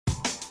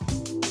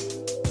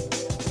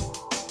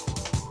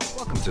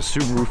Welcome to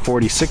Subaru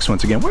 46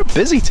 once again. We're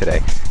busy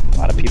today. A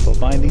lot of people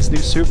buying these new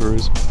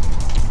Subarus.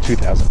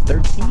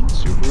 2013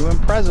 Subaru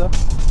Impreza.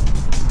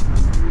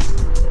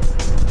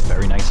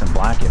 Very nice and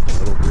black. You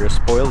have a little rear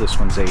spoil. This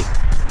one's a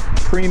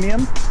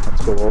premium.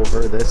 Let's go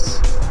over this.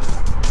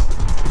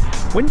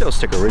 Window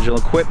sticker, original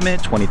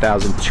equipment,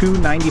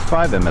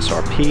 $20,295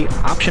 MSRP.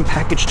 Option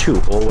package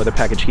 2, all-weather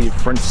package, heated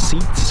front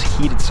seats,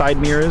 heated side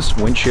mirrors,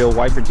 windshield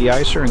wiper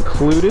de-icer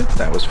included.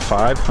 That was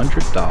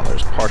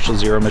 $500. Partial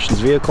zero emissions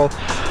vehicle.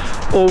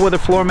 All-weather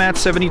floor mat,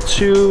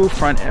 72.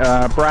 Front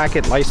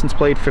bracket, license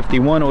plate,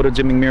 51.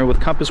 Auto-dimming mirror with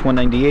compass,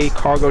 198.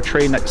 Cargo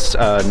tray,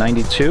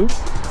 92.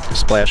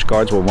 Splash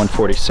guards were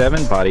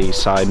 147. Body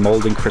side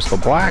molding, crystal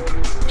black,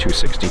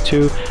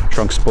 262.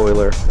 Trunk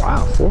spoiler,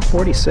 wow,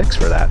 446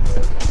 for that.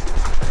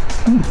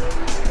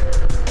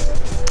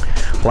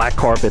 Black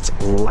carpets,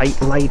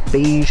 light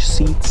beige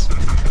seats.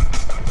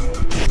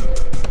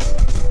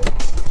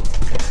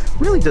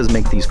 Really does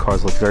make these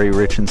cars look very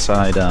rich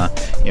inside.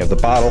 You have the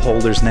bottle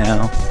holders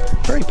now.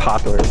 Very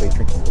popular, everybody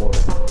drinking water.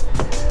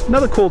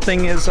 Another cool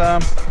thing is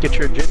get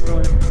your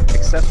genuine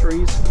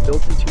accessories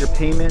built into your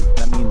payment.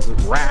 That means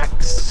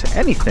racks,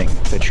 anything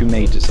that you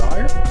may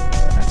desire.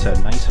 That's a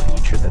nice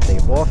feature that they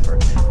offer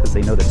because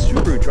they know that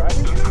Subaru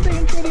drivers, they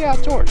enjoy the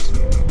outdoors.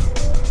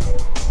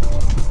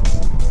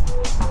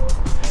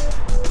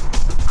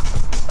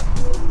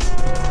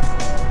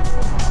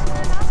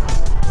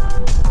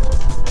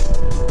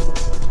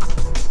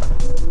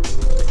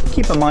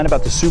 Keep in mind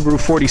about the Subaru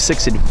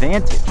 46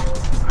 Advantage.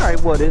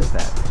 Alright, what is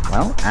that?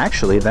 Well,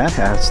 actually that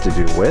has to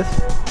do with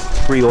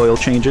free oil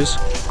changes,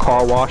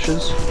 car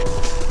washes,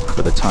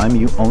 for the time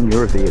you own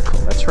your vehicle.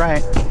 That's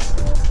right.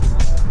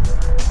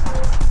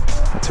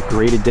 That's a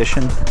great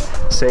addition.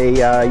 Say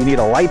you need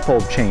a light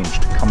bulb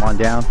changed. Come on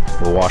down,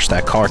 we'll wash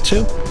that car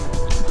too.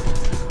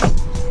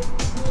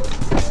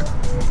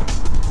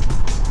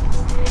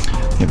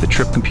 You have the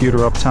trip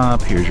computer up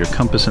top. Here's your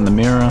compass in the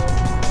mirror.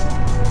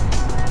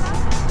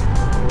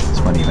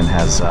 One even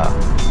has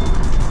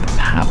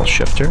paddle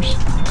shifters.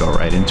 Go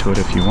right into it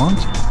if you want.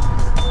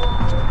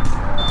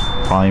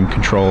 Volume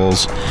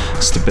controls,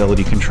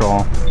 stability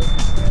control.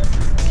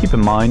 Keep in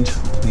mind,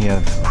 we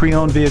have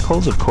pre-owned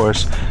vehicles, of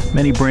course,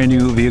 many brand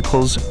new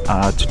vehicles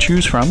to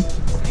choose from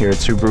here at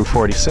Subaru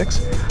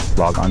 46.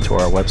 Log on to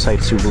our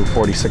website,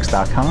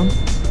 Subaru46.com.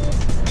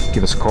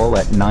 Give us a call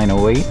at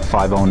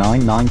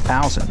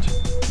 908-509-9000.